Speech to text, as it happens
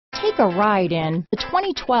Take a ride in the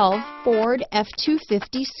 2012 Ford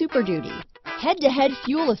F-250 Super Duty. Head-to-head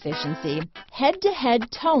fuel efficiency, head-to-head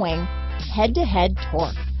towing, head-to-head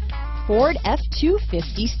torque. Ford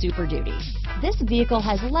F-250 Super Duty. This vehicle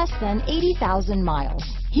has less than 80,000 miles.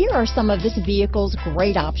 Here are some of this vehicle's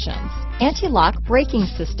great options: anti-lock braking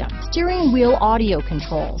system, steering wheel audio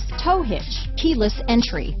controls, tow hitch, keyless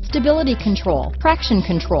entry, stability control, traction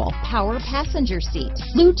control, power passenger seat,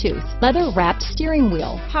 Bluetooth, leather-wrapped steering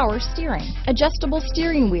wheel, power steering, adjustable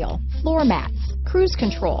steering wheel, floor mats, cruise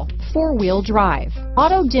control, four-wheel drive,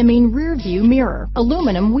 auto-dimming rear-view mirror,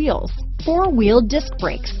 aluminum wheels, four-wheel disc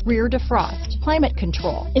brakes, rear defrost, climate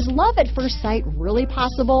control. Is love at first sight really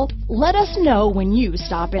possible? Let us know when you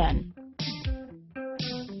stop in.